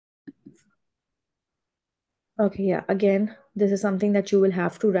Okay, yeah. Again, this is something that you will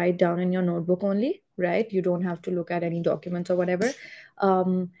have to write down in your notebook only, right? You don't have to look at any documents or whatever.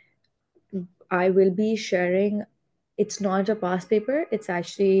 Um, I will be sharing, it's not a past paper, it's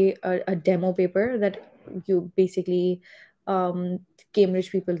actually a demo paper that you basically,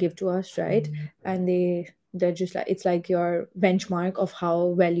 Cambridge people give to us, right? And they're just like, it's like your benchmark of how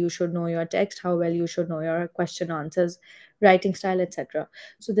well you should know your text, how well you should know your question answers, writing style, etc.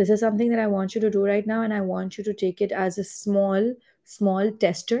 So this is something that I want you to do right now, and I want you to take it as a small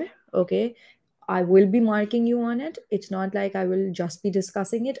tester. Okay, I will be marking you on it. It's not like I will just be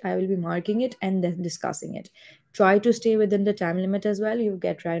discussing it. I will be marking it and then discussing it. Try to stay within the time limit as well. You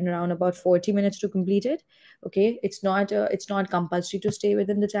get right around about 40 minutes to complete it. Okay, it's not compulsory to stay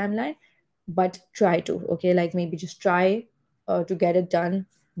within the timeline, but try to. Okay, like maybe just try to get it done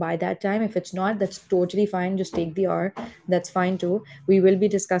by that time. If it's not, that's totally fine. Just take the hour. That's fine too. We will be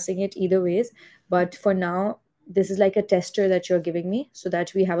discussing it either ways. But for now, this is like a tester that you're giving me so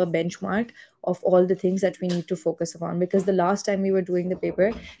that we have a benchmark of all the things that we need to focus upon, because the last time we were doing the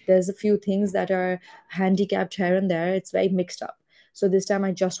paper, there's a few things that are handicapped here and there. It's very mixed up. So this time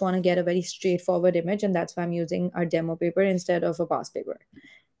I just want to get a very straightforward image, and that's why I'm using our demo paper instead of a past paper.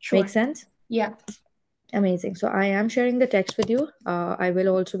 Make Sure. sense? Yeah. Amazing. So I am sharing the text with you. I will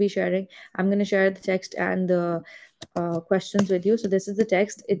also be sharing, I'm going to share the text and the questions with you. So this is the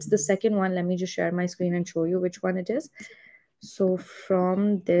text. It's the second one. Let me just share my screen and show you which one it is. So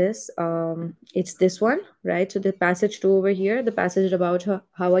from this, it's this one, right? So the passage two over here, the passage about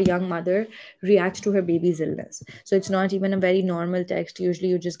how a young mother reacts to her baby's illness. So it's not even a very normal text. Usually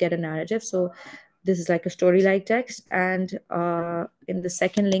you just get a narrative. So this is like a story like text. And in the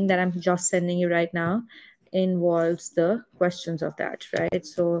second link that I'm just sending you right now involves the questions of that, right?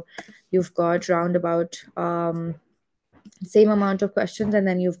 So you've got round about same amount of questions, and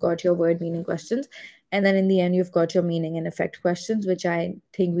then you've got your word meaning questions, and then in the end you've got your meaning and effect questions, which I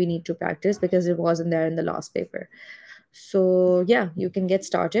think we need to practice because it wasn't there in the last paper. So yeah, you can get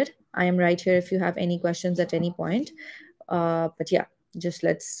started. I am right here if you have any questions at any point. But yeah, just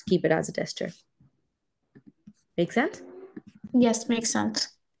let's keep it as a tester. Make sense? Yes, makes sense.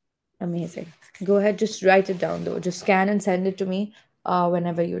 Amazing. Go ahead, just write it down though. Just scan and send it to me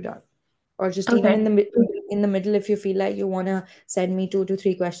whenever you're done. Or just even Okay. in the middle, if you feel like you want to send me 2 to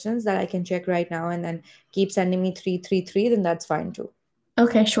 3 questions that I can check right now, and then keep sending me three, three, three, then that's fine too.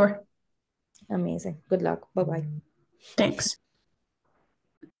 Okay, sure. Amazing. Good luck. Bye bye. Thanks.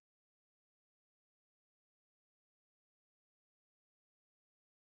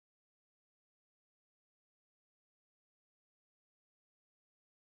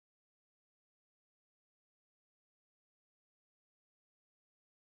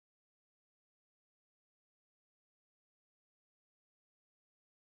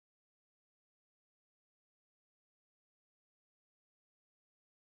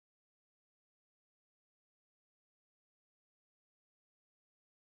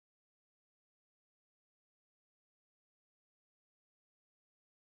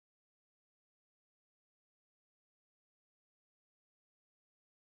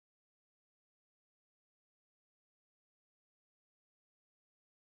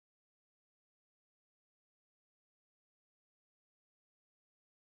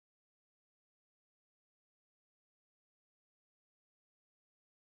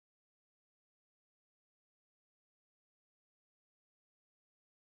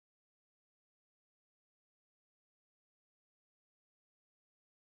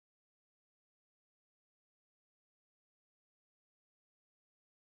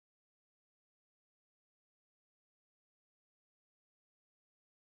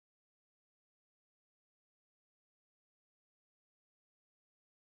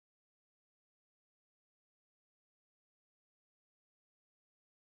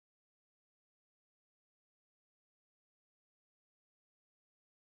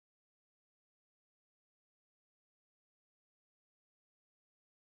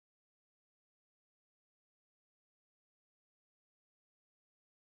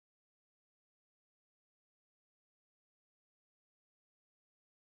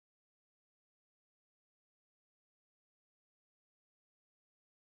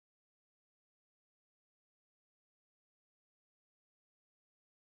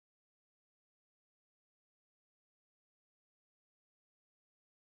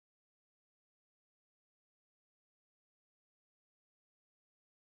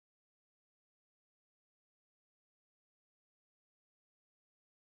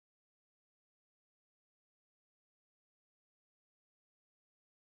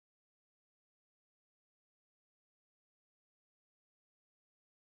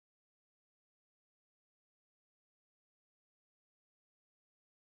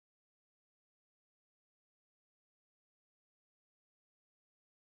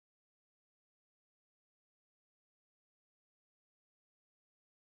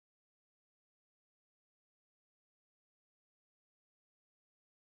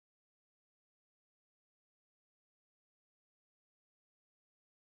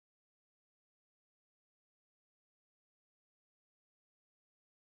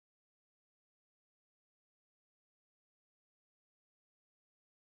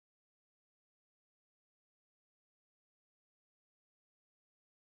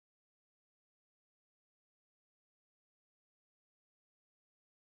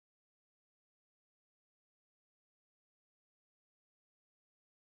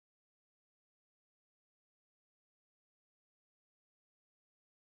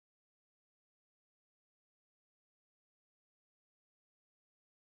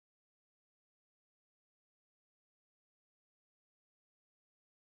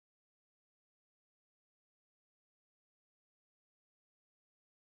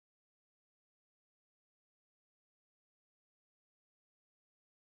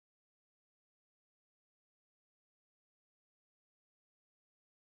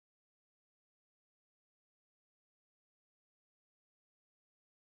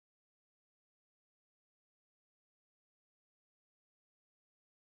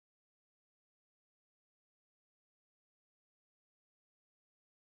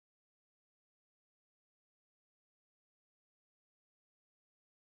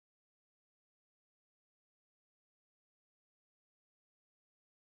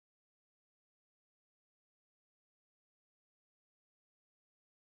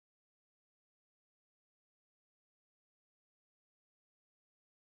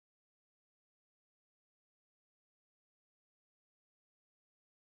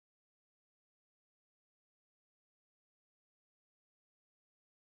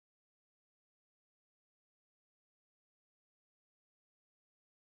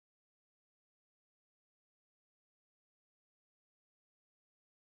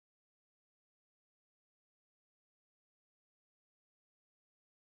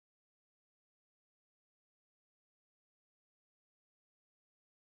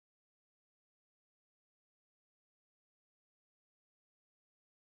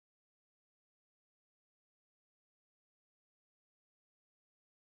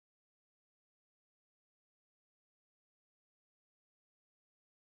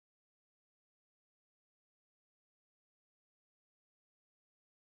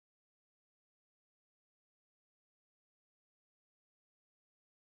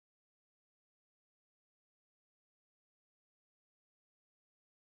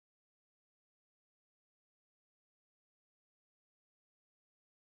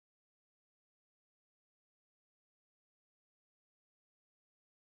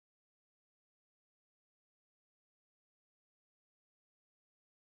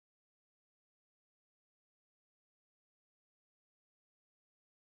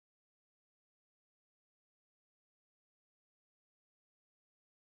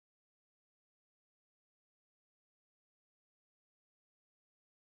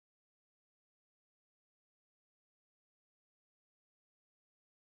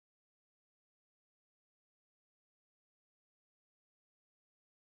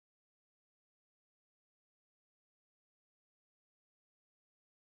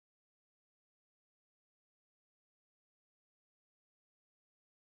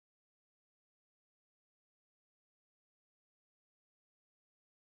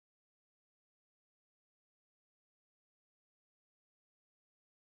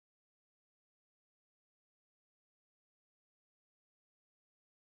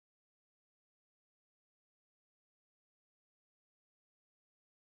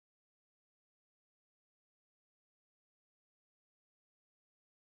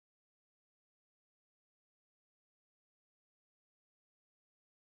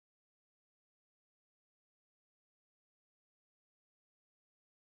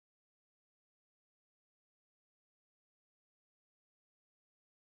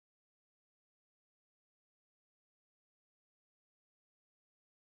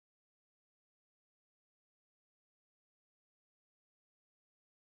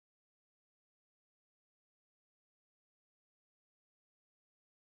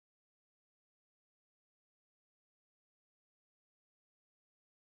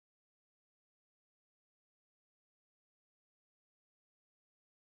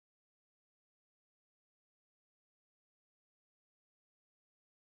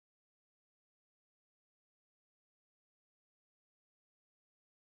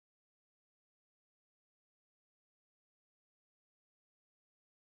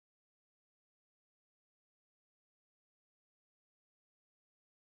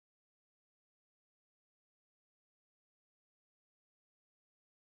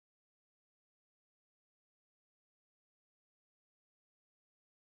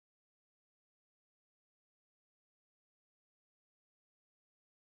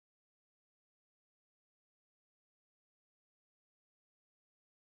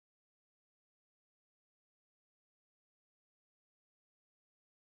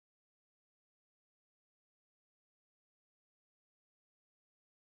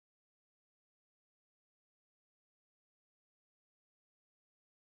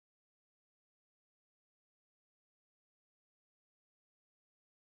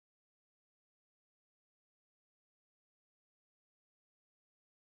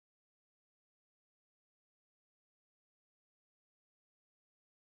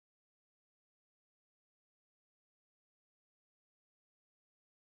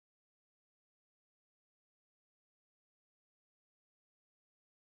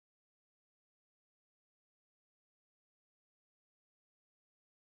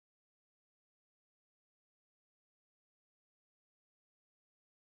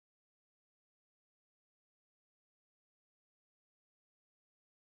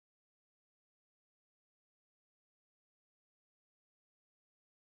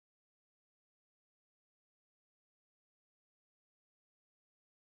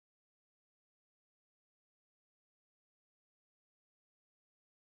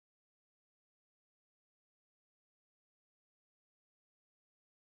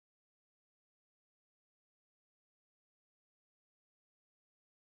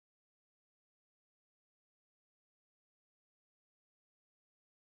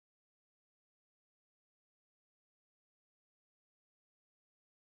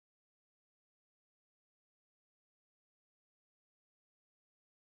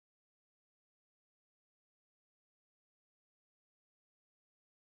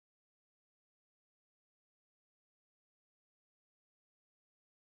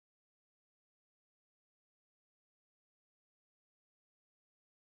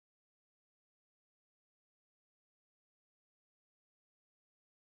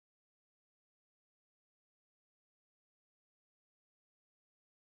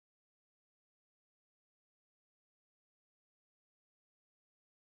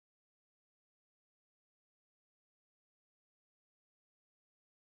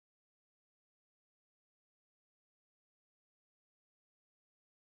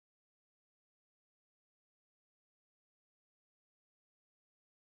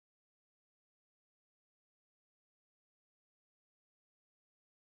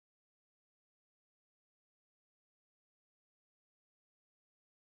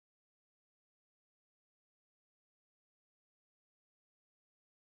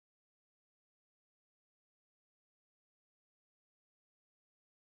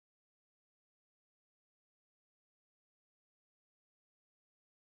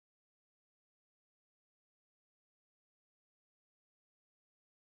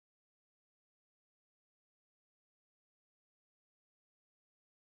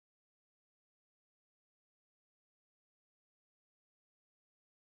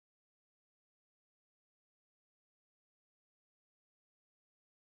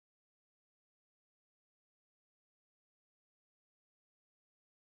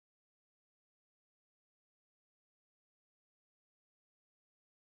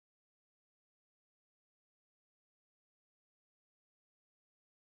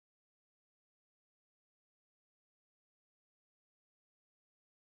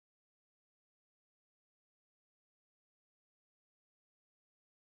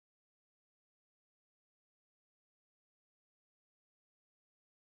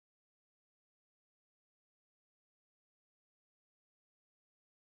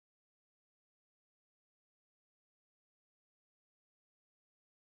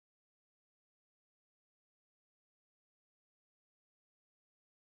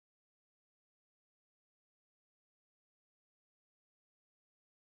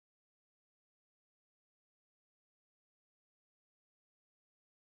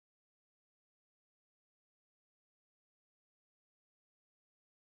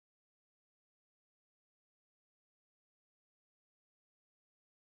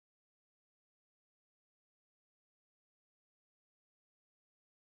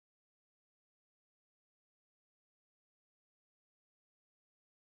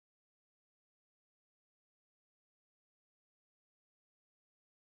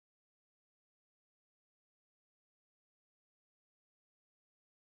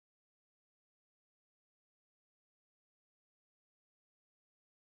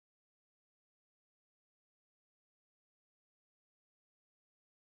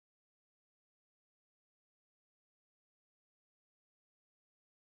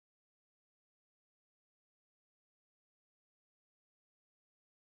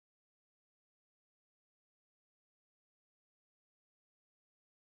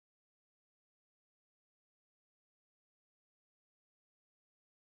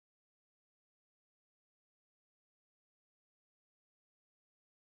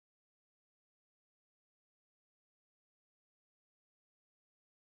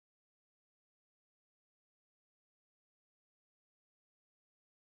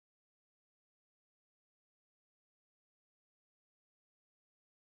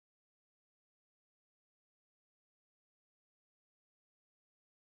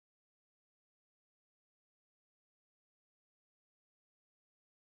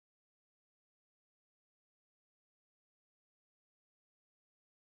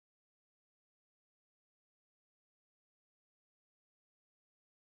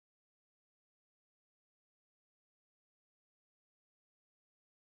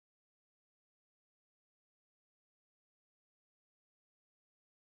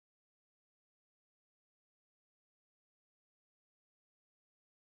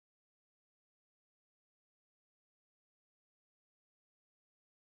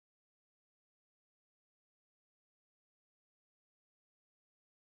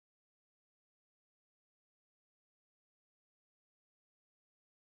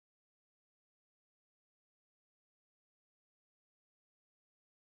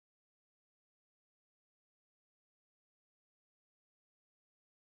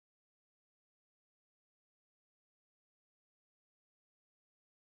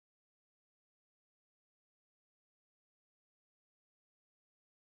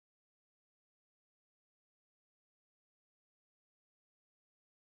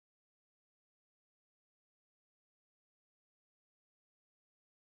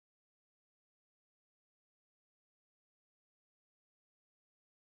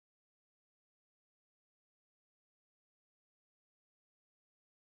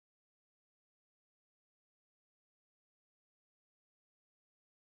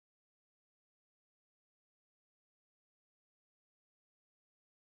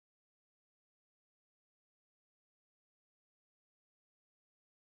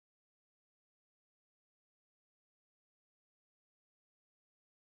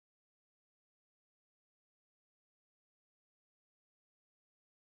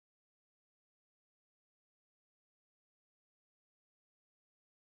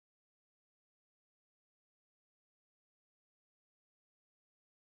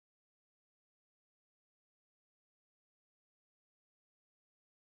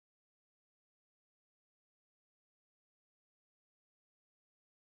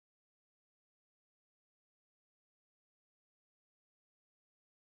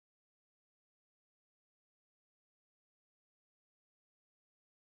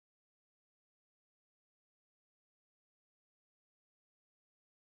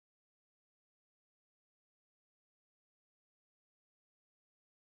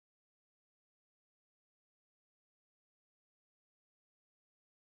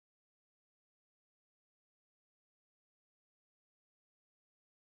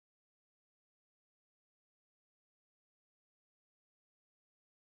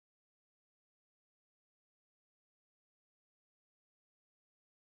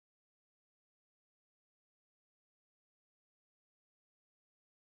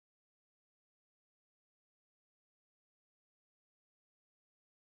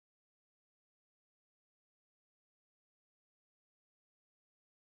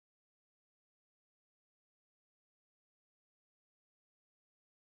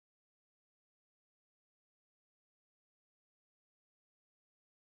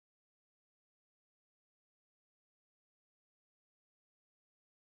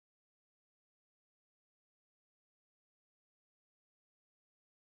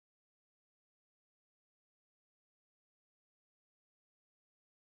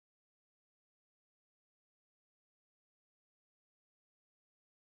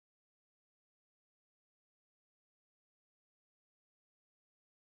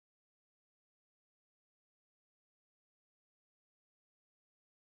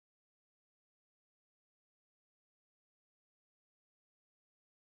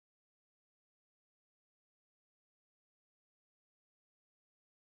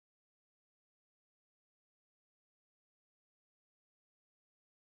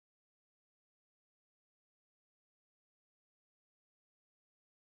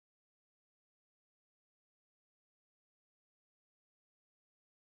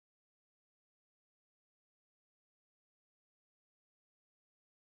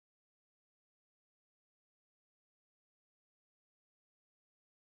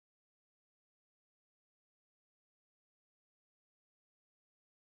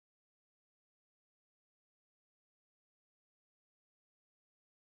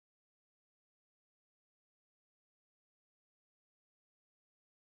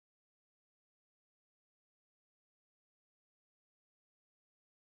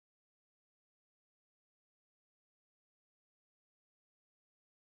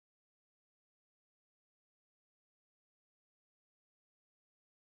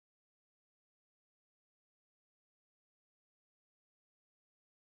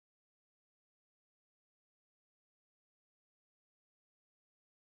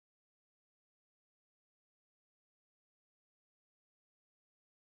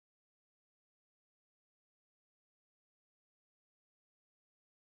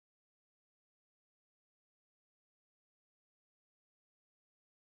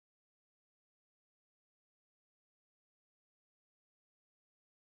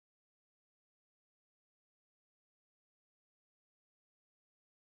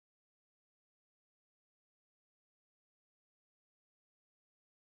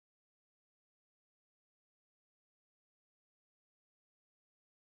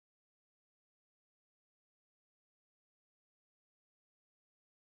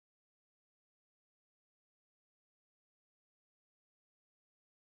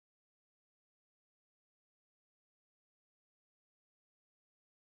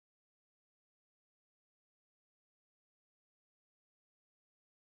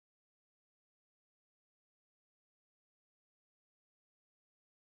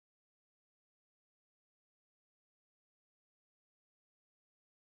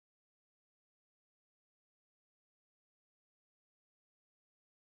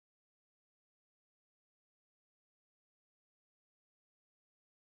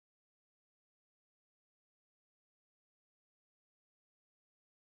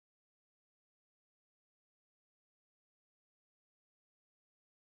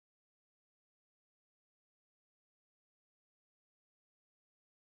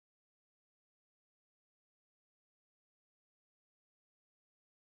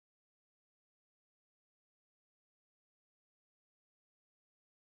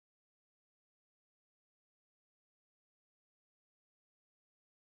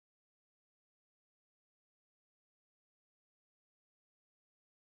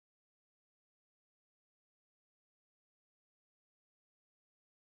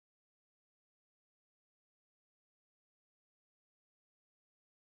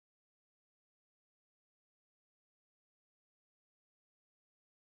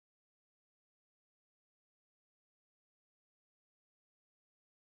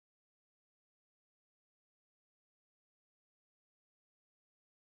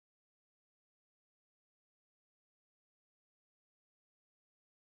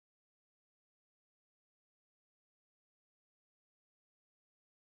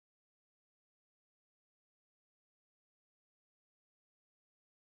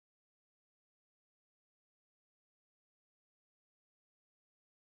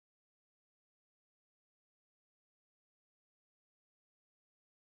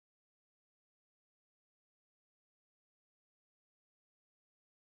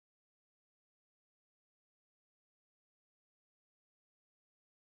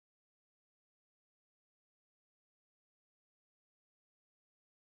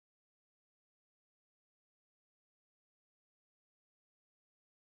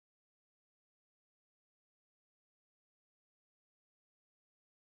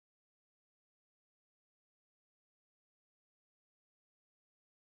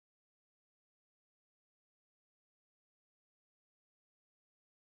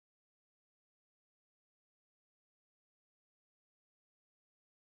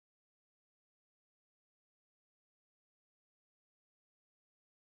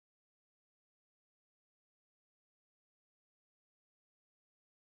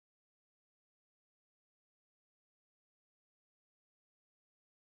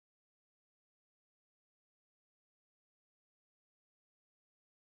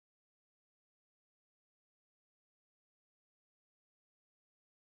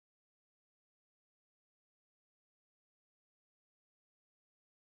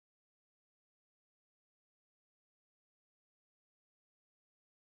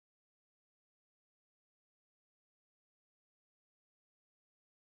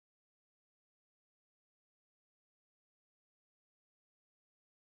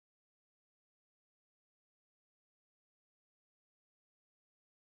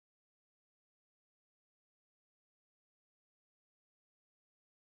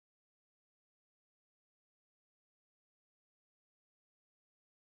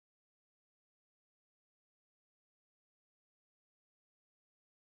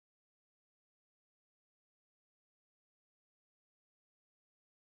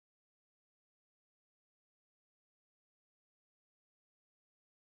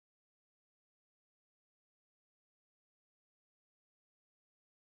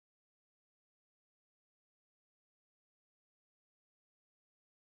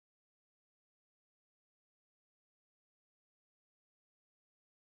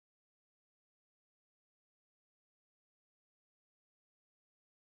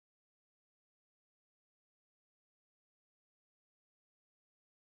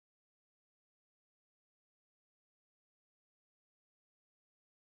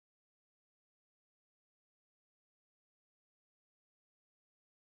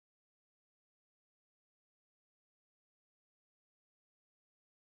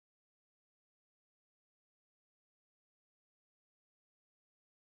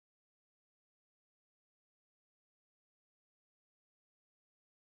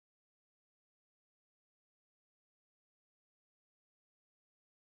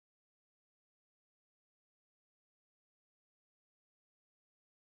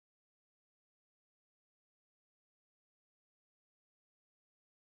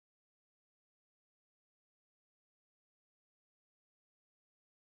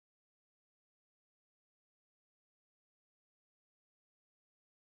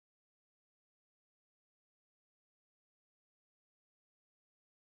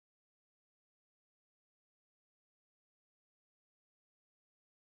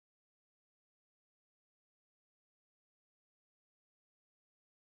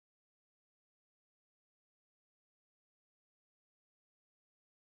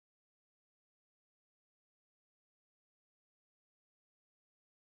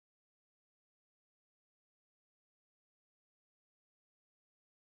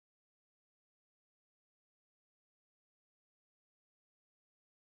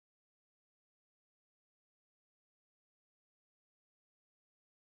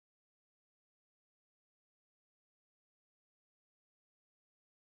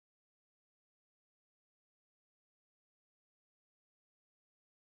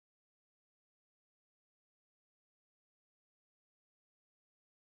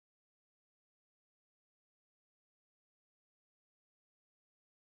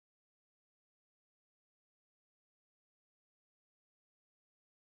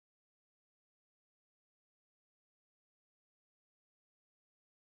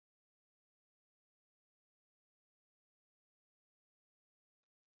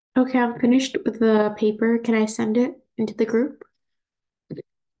 Okay, I'm finished with the paper. Can I send it into the group?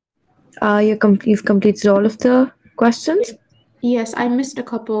 You've completed all of the questions? Yes, I missed a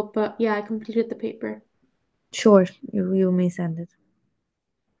couple, but yeah, I completed the paper. Sure, you may send it.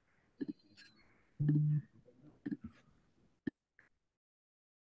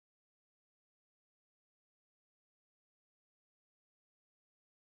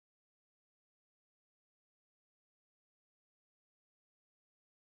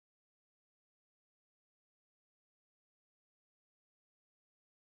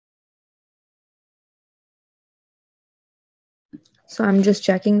 So I'm just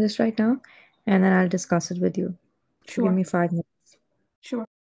checking this right now, and then I'll discuss it with you. So give Sure, me 5 minutes. sure.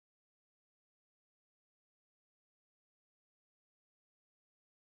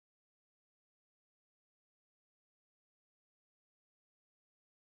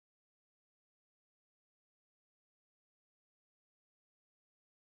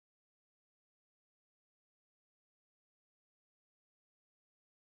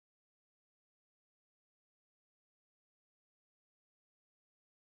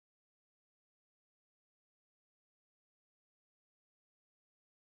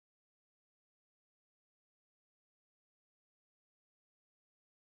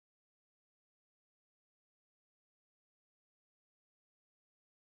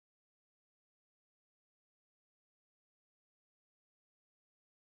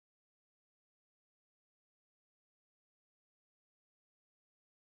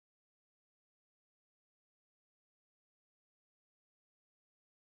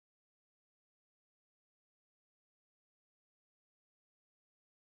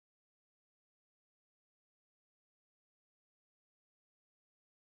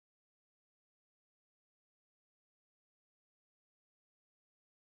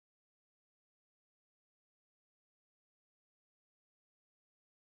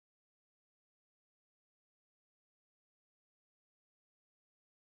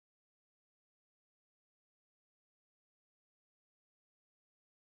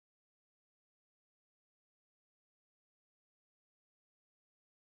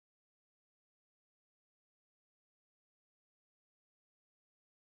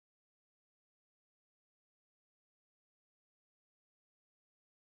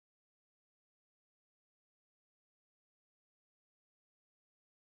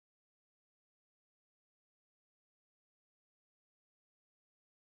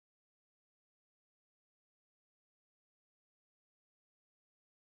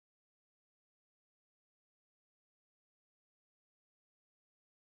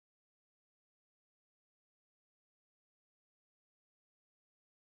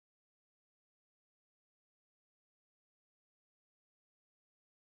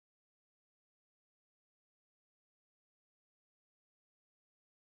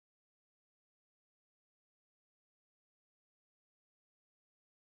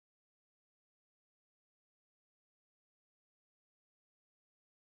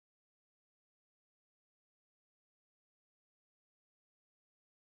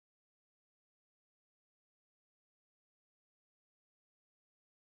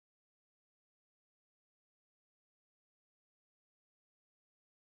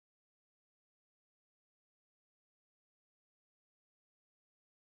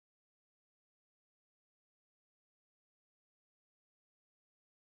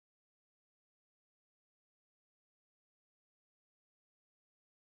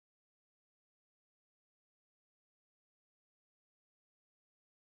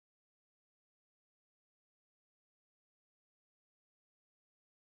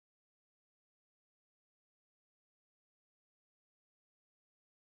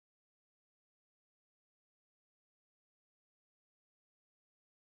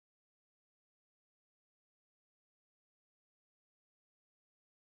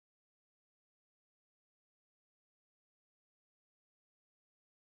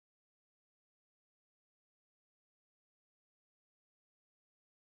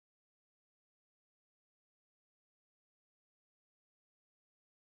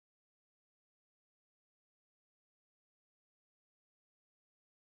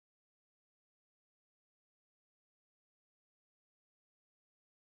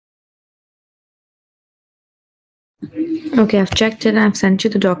 Okay, I've checked it. I've sent you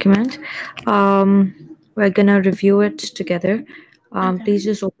the document. We're gonna review it together. Okay. Please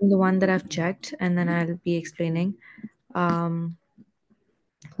just open the one that I've checked, and then I'll be explaining um,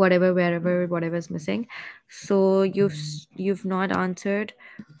 whatever, wherever, whatever's missing. So you've not answered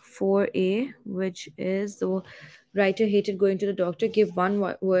 4A, which is the writer hated going to the doctor. Give one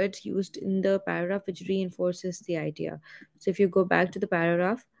word used in the paragraph which reinforces the idea. So if you go back to the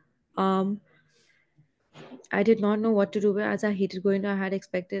paragraph, Um, I did not know what to do as I hated going to. I had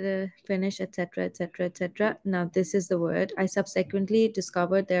expected a finish, etc., etc., etc. Now this is the word. I subsequently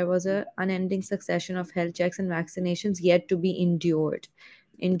discovered there was a unending succession of health checks and vaccinations yet to be endured.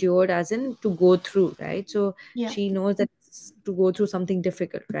 Endured as in to go through, right? So Yeah. she knows that to go through something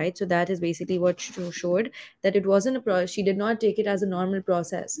difficult, right? So that is basically what showed that it wasn't a process. She did not take it as a normal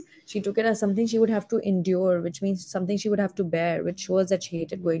process. She took it as something she would have to endure, which means something she would have to bear, which shows that she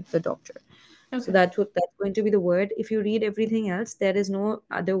hated going to the doctor. So Okay. that's going to be the word. If you read everything else, there is no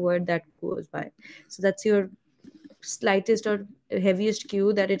other word that goes by. So that's your slightest or heaviest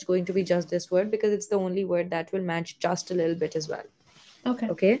cue that it's going to be just this word, because it's the only word that will match just a little bit as well. Okay.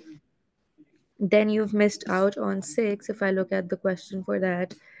 Okay. Then you've missed out on six. If I look at the question for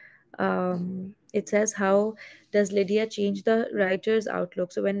that, it says, how does Lydia change the writer's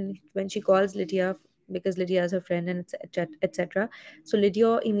outlook? So when she calls Lydia, because Lydia is her friend, and etc., so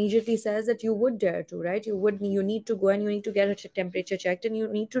Lydia immediately says that you would dare to, right? You need to go and you need to get her temperature checked, and you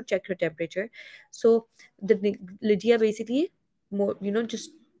need to check her temperature. So the Lydia basically more,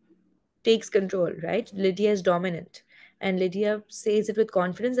 just takes control, right? Lydia is dominant, and Lydia says it with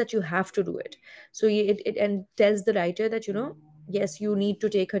confidence that you have to do it. So it and tells the writer that, yes, you need to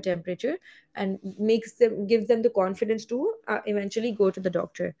take her temperature, and gives them the confidence to eventually go to the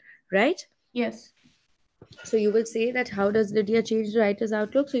doctor, right? Yes. So you will say that, how does Lydia change the writer's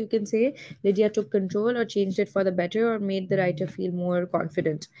outlook? So you can say Lydia took control or changed it for the better or made the writer feel more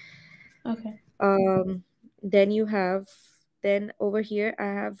confident. Okay. Then you have, then over here I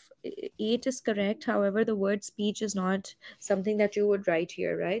have eight is correct. However, the word speech is not something that you would write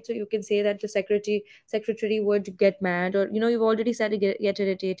here, right? So you can say that the secretary would get mad, or you've already said get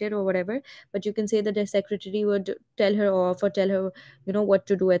irritated or whatever, but you can say that the secretary would tell her off or tell her what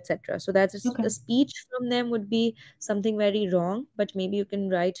to do, etc. So that's Okay. a speech from them would be something very wrong, but maybe you can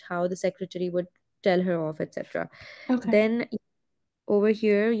write how the secretary would tell her off, etc. Okay. Then over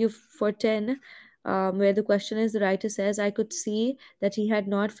here you for 10, where the question is, the writer says, I could see that he had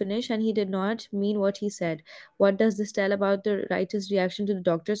not finished and he did not mean what he said. What does this tell about the writer's reaction to the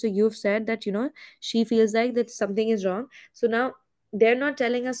doctor? So you've said that she feels like that something is wrong. So now they're not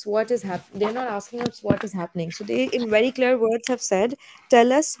telling us what is happening, they're not asking us what is happening, so they in very clear words have said,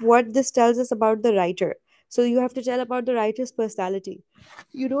 tell us what this tells us about the writer. So you have to tell about the writer's personality.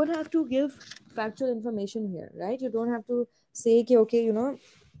 You don't have to give factual information here, right? You don't have to say, okay,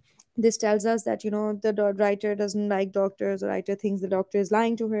 this tells us that the writer doesn't like doctors, or writer thinks the doctor is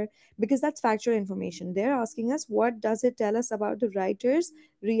lying to her, because that's factual information. They're asking us, what does it tell us about the writer's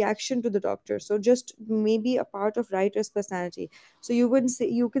reaction to the doctor? So just maybe a part of writer's personality. So you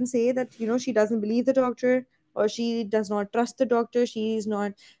can say that she doesn't believe the doctor, or she does not trust the doctor, she's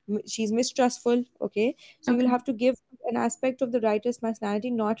mistrustful. Okay, so you'll Okay. have to give an aspect of the writer's personality,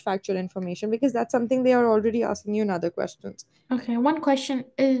 not factual information, because that's something they are already asking you in other questions. Okay. One question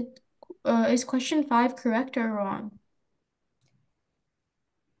is question five correct or wrong?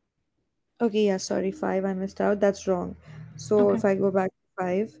 Okay, yeah, sorry, five, I missed out. That's wrong. So Okay. if I go back to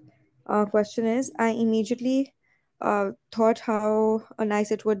five, question is, I immediately thought how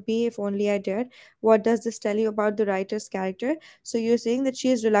nice it would be if only I did. What does this tell you about the writer's character? So you're saying that she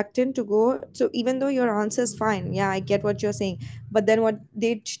is reluctant to go. So even though your answer is fine, yeah, I get what you're saying. But then what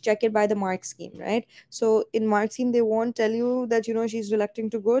they check it by the mark scheme, right? So in mark scheme, they won't tell you that she's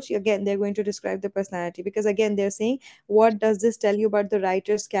reluctant to go. Again, they're going to describe the personality, because again they're saying, what does this tell you about the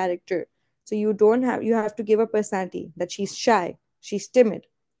writer's character? So you have to give a personality that she's shy, she's timid,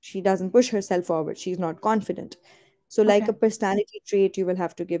 she doesn't push herself forward, she's not confident. So like Okay. a personality trait you will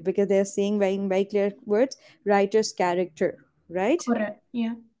have to give, because they're saying very in very clear words, writer's character, right? Got it.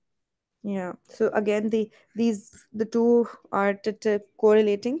 Yeah. Yeah. So again, the two are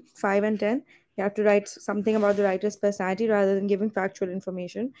correlating, 5 and 10. You have to write something about the writer's personality rather than giving factual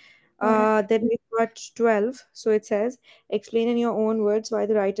information. Got it. Then we've got 12. So it says, explain in your own words why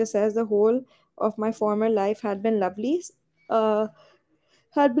the writer says the whole of my former life had been lovely. Uh,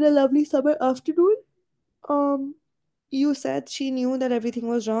 had been a lovely summer afternoon. Um, you said she knew that everything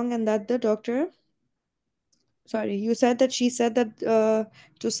was wrong and that the doctor, sorry, you said that she said that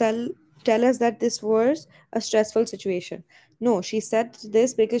to tell us that this was a stressful situation. No, she said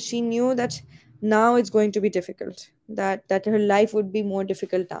this because she knew that now it's going to be difficult, that her life would be more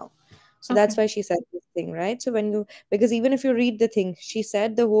difficult now. So that's Okay. why she said this thing, right? So when you, because even if you read the thing, she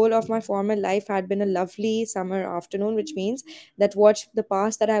said the whole of my former life had been a lovely summer afternoon, which means that what the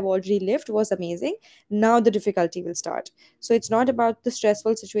past that I've already lived was amazing. Now the difficulty will start. So it's not about the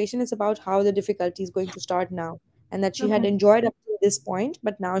stressful situation, it's about how the difficulty is going to start now. and that she had Okay. enjoyed up to this point,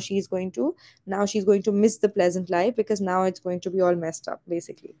 but now she's going to miss the pleasant life because now it's going to be all messed up,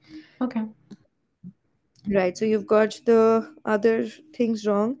 basically. Okay. Right, so you've got the other things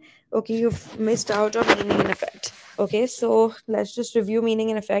wrong. Okay, you've missed out on meaning and effect. Okay, so let's just review meaning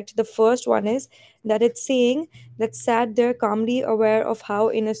and effect. The first one is that it's saying that sat there calmly aware of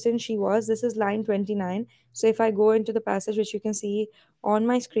how innocent she was. This is line 29. So if I go into the passage, which you can see on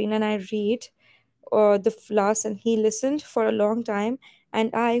my screen, and I read the last, and he listened for a long time, and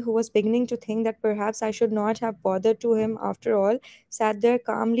I, who was beginning to think that perhaps I should not have bothered to him after all, sat there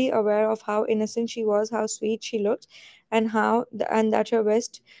calmly aware of how innocent she was, how sweet she looked, and and that her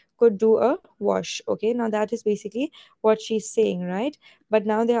vest could do a wash. Okay, now that is basically what she's saying, right? But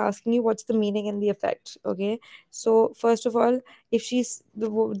now they're asking you what's the meaning and the effect. Okay, so first of all, if she's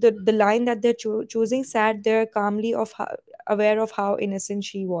the line that they're choosing, sat there calmly aware of how innocent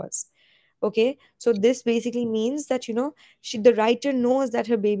she was. Okay, so this basically means that the writer knows that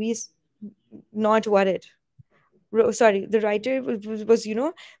her baby is not worried. Sorry, the writer was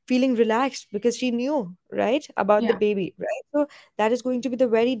feeling relaxed because she knew, right, about the Yeah. baby, right? So that is going to be the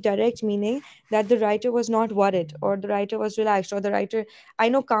very direct meaning, that the writer was not worried, or the writer was relaxed, or the writer, I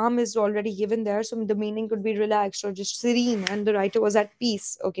know calm is already given there, so the meaning could be relaxed or just serene, and the writer was at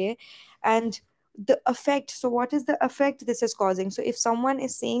peace. Okay, and the effect, so what is the effect this is causing? So if someone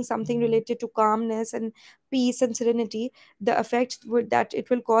is saying something related to calmness and peace and serenity, the effect that it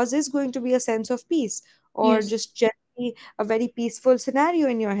will cause is going to be a sense of peace, or Yes. just generally a very peaceful scenario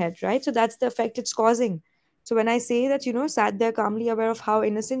in your head, right? So that's the effect it's causing. So when I say that, sat there calmly aware of how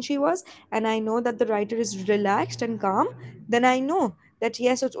innocent she was, and I know that the writer is relaxed and calm, then I know that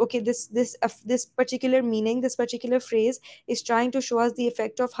yes, it's okay. This particular meaning, this particular phrase is trying to show us the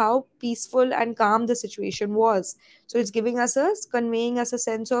effect of how peaceful and calm the situation was. So it's giving us conveying us a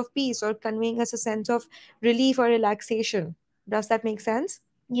sense of peace, or conveying us a sense of relief or relaxation. Does that make sense?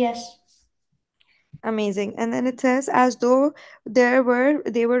 Yes. Amazing. And then it says, as though they were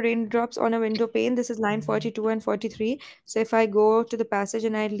raindrops on a window pane. This is line 42 and 43. So if I go to the passage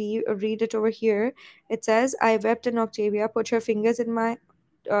and I read it over here, it says, I wept, and Octavia put her fingers in my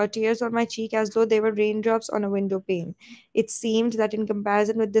tears on my cheek, as though they were raindrops on a window pane. It seemed that in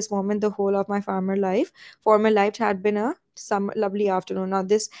comparison with this moment, the whole of my former life had been a some lovely afternoon. Now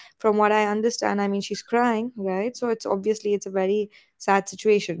this, from what I understand, I mean, she's crying, right? So it's a very sad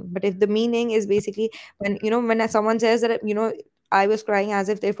situation. But if the meaning is basically, when someone says that, I was crying as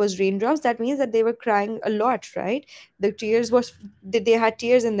if it was raindrops, that means that they were crying a lot, right? The tears was they had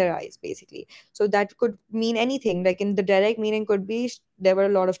tears in their eyes, basically. So that could mean anything. Like, in the direct meaning could be there were a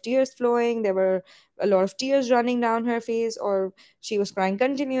lot of tears flowing, there were a lot of tears running down her face, or she was crying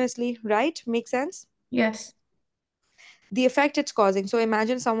continuously, right? Make sense? Yes. The effect it's causing. So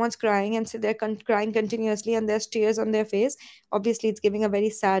imagine someone's crying, and so they're crying continuously, and there's tears on their face. Obviously, it's giving a very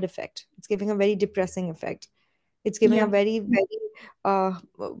sad effect. It's giving a very depressing effect. It's giving a Yeah. very, uh,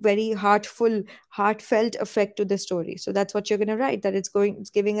 very heartfelt effect to the story. So that's what you're going to write. That it's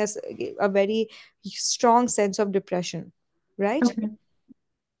giving us a very strong sense of depression, right? Okay.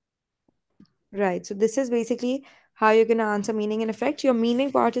 Right. So this is basically how you're going to answer meaning and effect. Your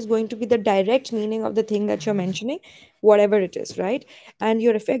meaning part is going to be the direct meaning of the thing that you're mentioning, whatever it is, right? And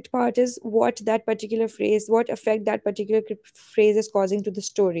your effect part is what effect that particular phrase is causing to the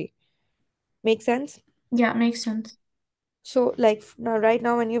story. Make sense? Yeah, makes sense. So, like, now, right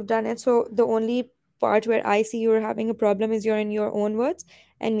now, when you've done it, so the only part where I see you're having a problem is you're in your own words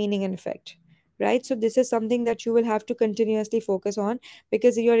and meaning and effect, right? So, this is something that you will have to continuously focus on,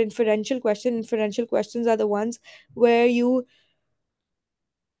 because inferential questions are the ones where you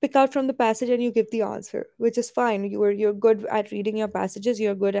pick out from the passage and you give the answer, which is fine. You're good at reading your passages,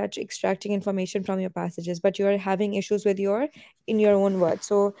 you're good at extracting information from your passages, but you're having issues with your in your own words.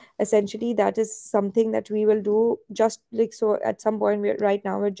 So essentially, that is something that we will do, just like, so at some point, right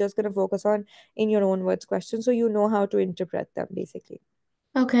now we're just going to focus on in your own words questions, so you know how to interpret them, basically.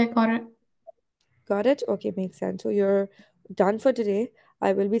 Okay, got it. Got it? Okay, makes sense. So you're done for today.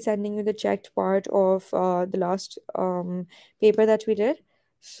 I will be sending you the checked part of the last paper that we did.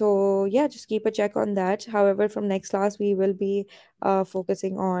 So yeah, just keep a check on that. However, from next class, we will be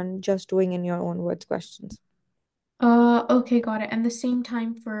focusing on just doing in your own words questions. Okay, got it. And the same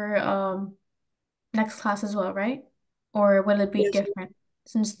time for next class as well, right? Or will it be Yes. different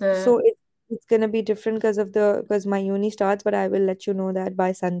since So the it's gonna be different because my uni starts, but I will let you know that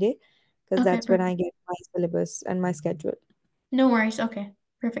by Sunday, because Okay, that's when perfect. I get my syllabus and my schedule. No worries. Okay.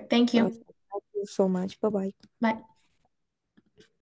 Perfect. Thank you. Perfect. Thank you so much. Bye bye. Bye.